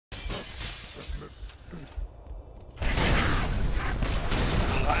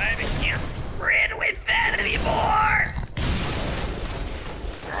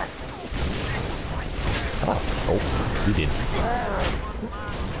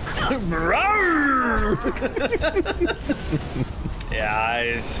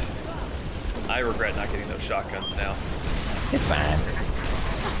Yeah, I regret not getting those shotguns now. It's fine.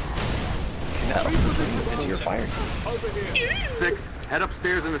 Now, into your fire team. 6, head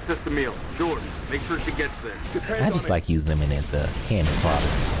upstairs and assist the meal. George, make sure she gets there. I just like using them in as a canned product.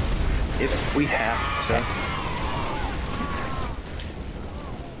 If we have to.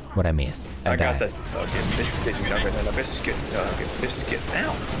 What I miss? I got the biscuit, nugget, and a biscuit, nugget, biscuit.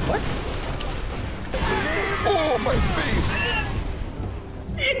 Ow! What? Oh, my face!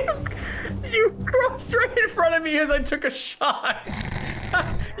 You crossed right in front of me as I took a shot.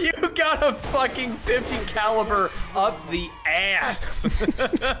 You got a fucking 50 caliber up the ass.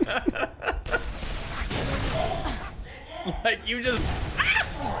 Like you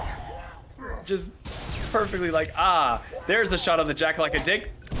just perfectly like, ah, there's a shot on the jack like a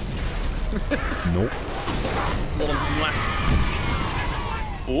dick. Nope. Just a little black.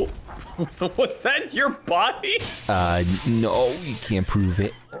 Oh, was that your body? No, you can't prove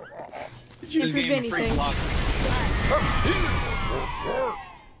it. Did you just give him a free block?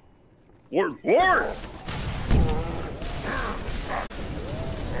 Word.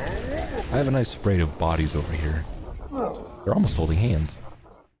 I have a nice spray of bodies over here. They're almost holding hands.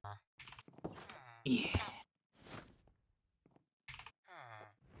 Yeah.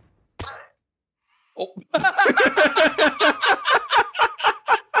 Oh. What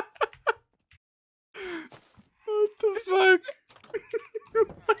the fuck?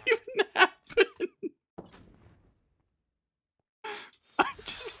 What even happened? I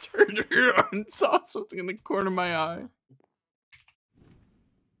just turned around and saw something in the corner of my eye.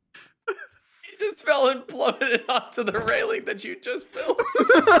 You just fell and plummeted onto the railing that you just built.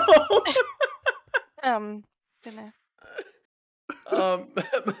 Gonna.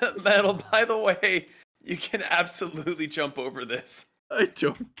 Metal, by the way, you can absolutely jump over this. I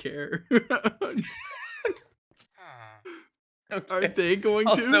don't care. Okay. Are they going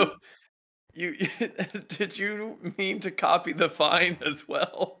to? You did you mean to copy the fine as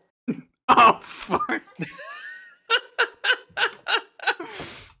well? Oh fuck!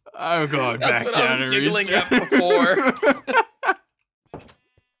 I'm going back down. That's what I was giggling at before.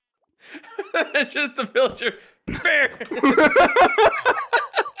 It's just the filter. Fair.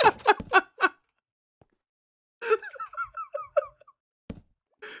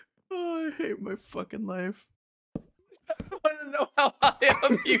 Oh, I hate my fucking life. I want to know how high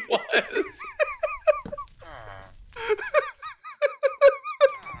up he was.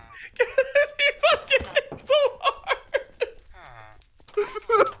 Because he fucking hit so hard.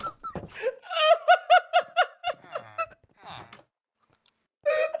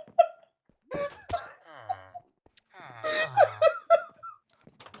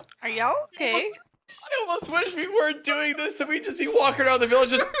 Are y'all okay? I almost wish we weren't doing this and we'd just be walking around the village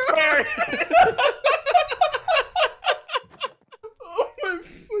just Oh my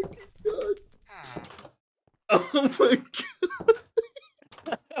fucking god. Oh my god.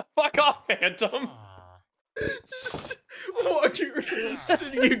 Fuck off, Phantom. Just walking around the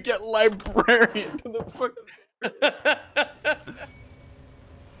city, you get librarian to the fucking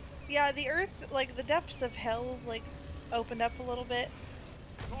Yeah, the earth, like the depths of hell, like opened up a little bit.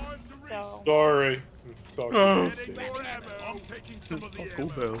 So. Sorry.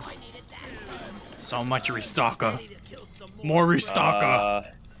 So much restocker. More restocker. I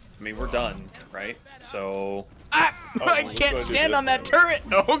mean, we're done, right? So. Ah! I can't stand on that turret!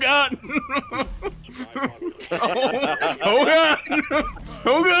 Oh god! Oh god!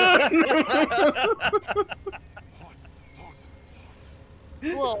 Oh god!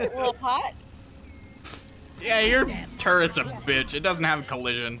 Little pot? Yeah, your turret's a bitch. It doesn't have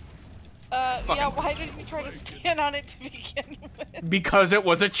collision. Yeah, why didn't you try to stand on it to begin with? Because it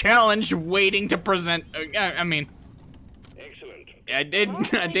was a challenge waiting to present. I mean, excellent. I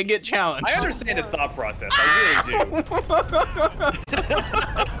did get challenged. I understand his thought process. I really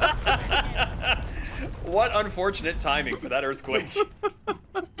do. What unfortunate timing for that earthquake.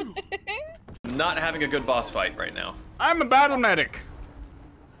 Not having a good boss fight right now. I'm a battle medic,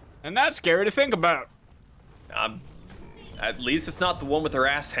 and that's scary to think about. At least it's not the one with her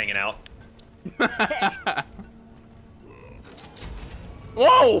ass hanging out.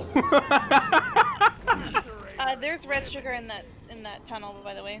 Whoa! There's red sugar in that tunnel,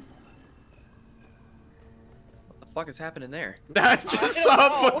 by the way. What the fuck is happening there? I just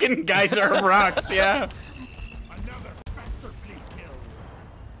saw a fucking geyser of rocks. Yeah.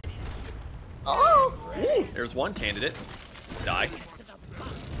 Oh! There's one candidate. Die.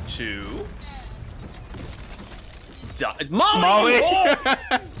 Two. Die. Molly! Oh!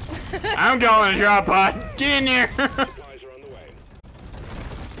 I'm going to drop pod. Get in here.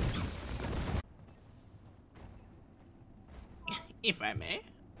 If I may.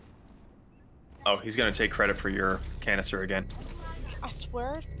 Oh, he's gonna take credit for your canister again. I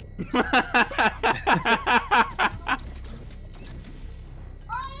swear.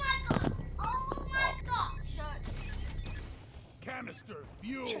 Canister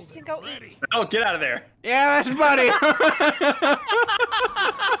fuel. Tristan, go eat. Oh, get out of there! Yeah, that's buddy.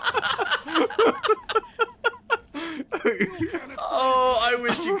 Oh, I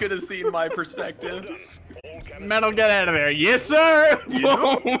wish you could have seen my perspective. Metal, get out of there. Yes, sir. I'm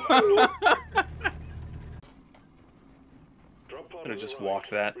gonna just walk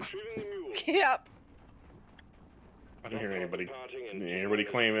that. Yep. I didn't hear anybody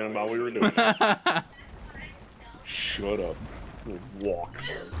claiming about what we were doing. Shut up. Walk.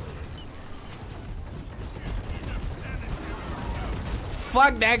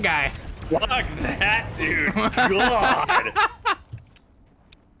 Fuck that guy. Fuck that, dude. God.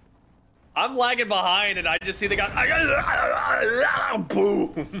 I'm lagging behind and I just see the guy.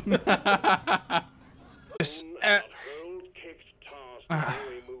 Boom.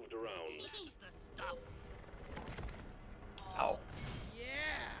 Ow.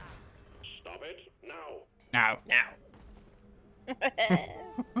 Stop it now. Now.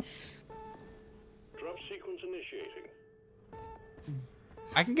 Drop sequence initiating.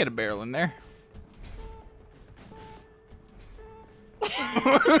 I can get a barrel in there.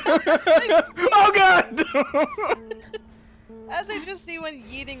 Oh god! As I just see one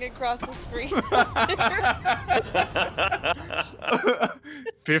yeeting across the screen.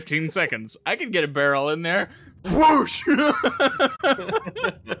 15 seconds. I can get a barrel in there. Whoosh!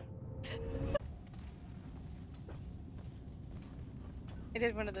 I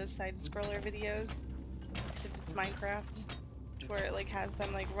did one of those side scroller videos, except it's Minecraft, where it like has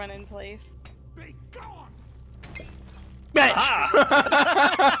them like run in place. Be gone. Bitch!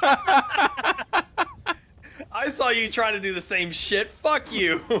 I saw you trying to do the same shit. Fuck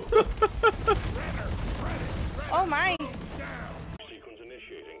you. Oh my! Sequence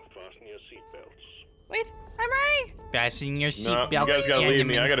initiating. Fasten your seatbelts. Wait, I'm right! Fasten your No, seatbelts. you guys gotta leave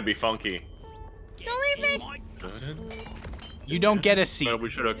me. gentlemen. I gotta be funky. Don't leave me! You don't get a seat. No, we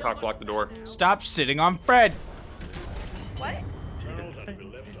should have cock blocked the door. Stop sitting on Fred. What?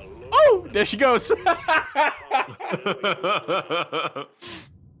 Oh, there she goes.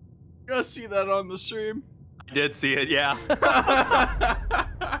 Go see that on the stream. I did see it, yeah.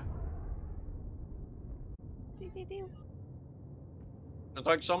 It's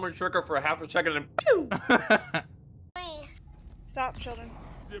like someone shook her for a half a second and pew! Stop, children.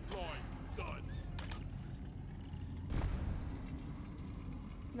 Zip line. Done.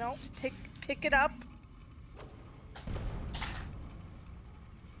 No, pick it up.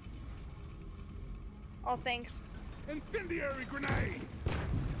 Oh, thanks. Incendiary grenade.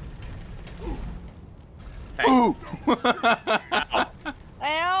 Ooh.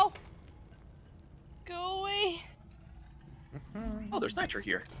 Ow! Go away. Oh, there's nitro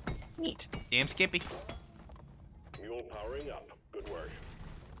here. Neat. Damn Skippy. Mule powering up. Good work.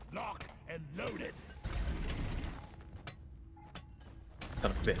 Lock and loaded.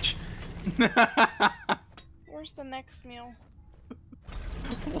 Son of a bitch. Where's the next meal?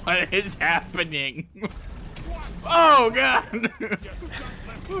 What is happening? Oh god!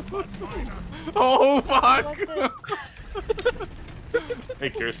 Oh fuck! What's it? Hey,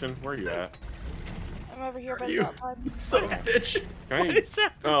 Kirsten, where are you at? I'm over here by you? the pod. Son of a bitch. What is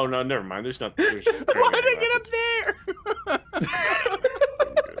that? Oh, no, never mind. There's nothing. There's Why did I get up there?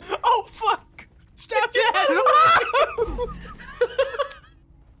 Oh fuck! Stop that!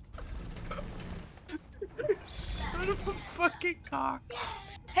 Son of a fucking cock.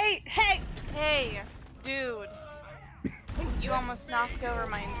 Hey, dude. You almost knocked over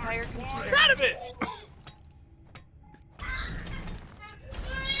my entire computer. Out of it!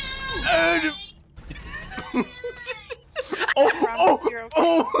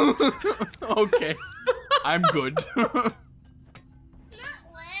 Okay. I'm good.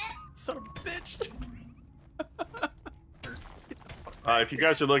 Son of a bitch. If you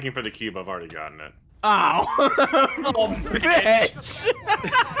guys are looking for the cube, I've already gotten it. Ow! Oh, Bitch!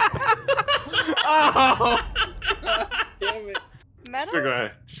 Oh! Damn it. Metal?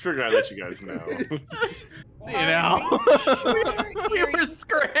 Just figure I'd let you guys know. You know? We were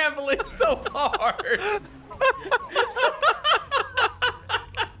scrambling so hard.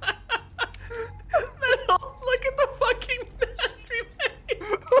 Look at the fucking mess we made.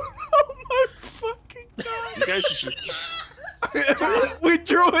 Oh my fucking god. You guys should. We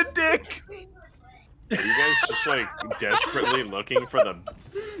drew a dick. Are you guys just like desperately looking for the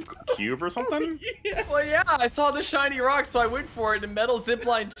cube or something? Yeah. Well, yeah, I saw the shiny rock, so I went for it and metal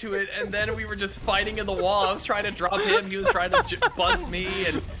ziplined to it, and then we were just fighting in the wall. I was trying to drop him, he was trying to bunce me,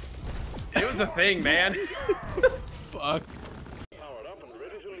 and it was a thing, man. Fuck. Powered up and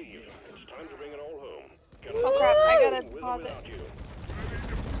ready to leave. It's time to bring it all home. Get Oh crap, I gotta with or pause it. without you.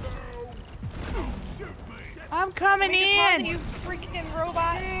 I'm coming in. You freaking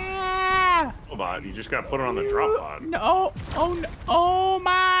robot. Ah! Robot, you just gotta put it on the drop pod. No. Oh no. Oh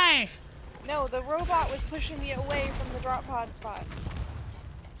my. No, the robot was pushing me away from the drop pod spot.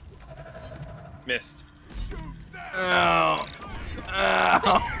 Missed. Oh.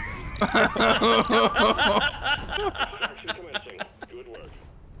 Action commencing. Good work.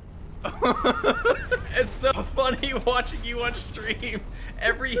 It's so funny watching you on stream.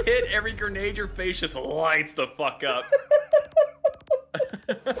 Every hit, every grenade, your face just lights the fuck up.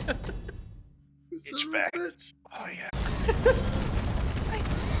 Itch back. Oh yeah.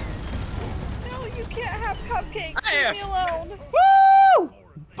 No, you can't have cupcakes. I Leave me alone. Woo!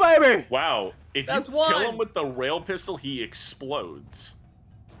 Baby. Wow, if That's you kill one. him with the rail pistol, he explodes.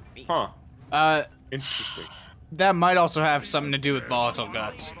 Huh. Interesting. That might also have something to do with volatile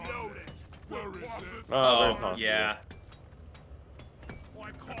guts. Very Oh, possible. yeah.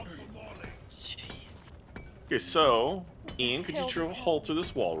 Jeez. Okay, so, Ian, could you drill a hole through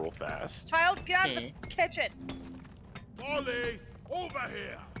this wall real fast? Child, get out of the kitchen. Molly, over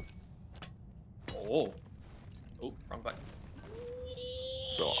here. Oh. Oh, wrong button.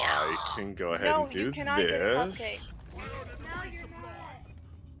 So I can go ahead No, and do you cannot get a this. cupcake.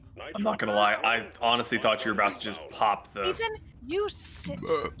 I'm not gonna lie, I honestly thought you were about to just pop the... Ethan, you sit.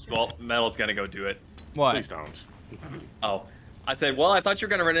 Well, Metal's gonna go do it. What? Please don't. Oh. I said, well, I thought you were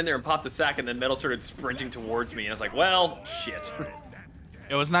gonna run in there and pop the sack, and then Metal started sprinting towards me, and I was like, well, shit.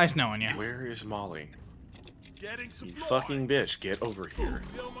 It was nice knowing you. Where is Molly? Getting You supplies. fucking bitch, get over here.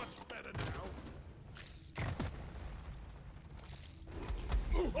 Feel much better now.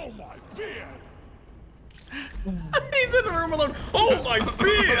 Oh my beard! He's in the room alone. Oh, my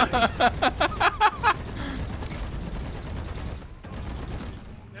beard!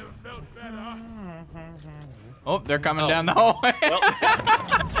 Never felt better. Oh, they're coming down the hallway.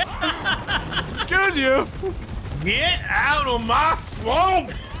 Excuse you. Get out of my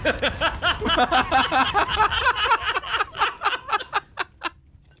swamp!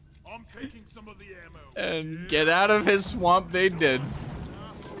 I'm taking some of the ammo. And get out of his swamp they did.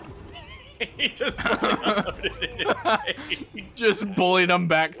 He just unloaded his face. Just bullied him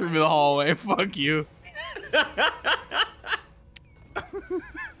back through the hallway. Fuck you.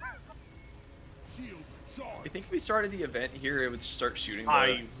 You think if we started the event here, it would start shooting the...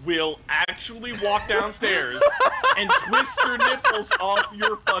 I will actually walk downstairs and twist your nipples off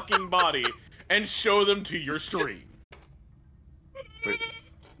your fucking body and show them to your stream. Wait,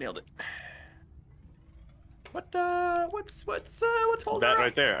 Nailed it. What's holding that her up?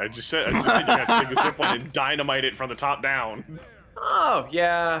 right there. I just said you got to take a zip line and dynamite it from the top down. Oh,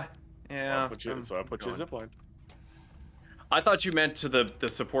 yeah. Yeah. So I put you a zip line. I thought you meant to the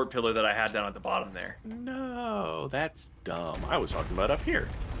support pillar that I had down at the bottom there. No, that's dumb. I was talking about up here.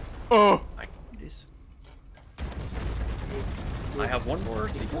 Oh. Like this. I have one more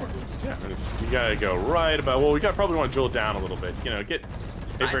C4. Yeah, you gotta go right about. Well, we probably want to drill down a little bit. You know, get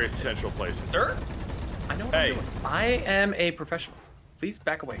a very central placement. Sir? I know what I'm doing. I am a professional. Please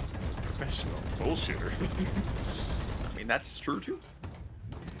back away. Professional bullshitter. I mean, that's true too.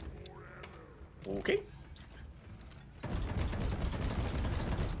 Okay.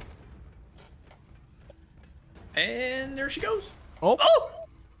 And there she goes. Oh. Oh!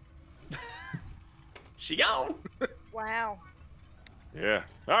 She gone. Wow. Yeah.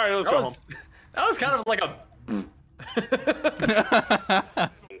 All right, let's That go was, home. that was kind of like a... T-minus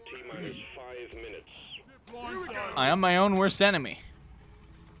 5 minutes. I am my own worst enemy.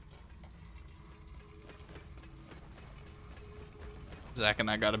 Zach and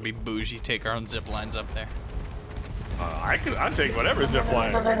I gotta be bougie, take our own zip lines up there. I'd take whatever zip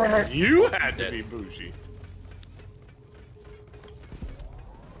line. You had to be bougie.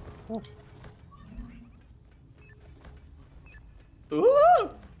 Ooh!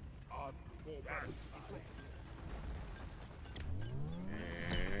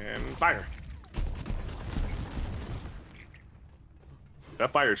 And fire.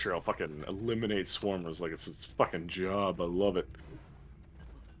 That fire trail fucking eliminates swarmers like it's its fucking job. I love it.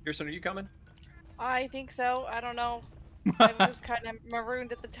 Kirsten, are you coming? I think so. I don't know. I was kind of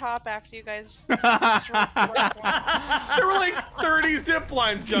marooned at the top after you guys. There were like 30 zip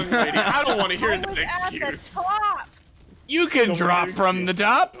lines, young lady. I don't want to hear that excuse. At the top. You can drop from the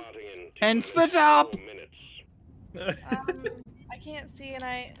top. Hence the top. I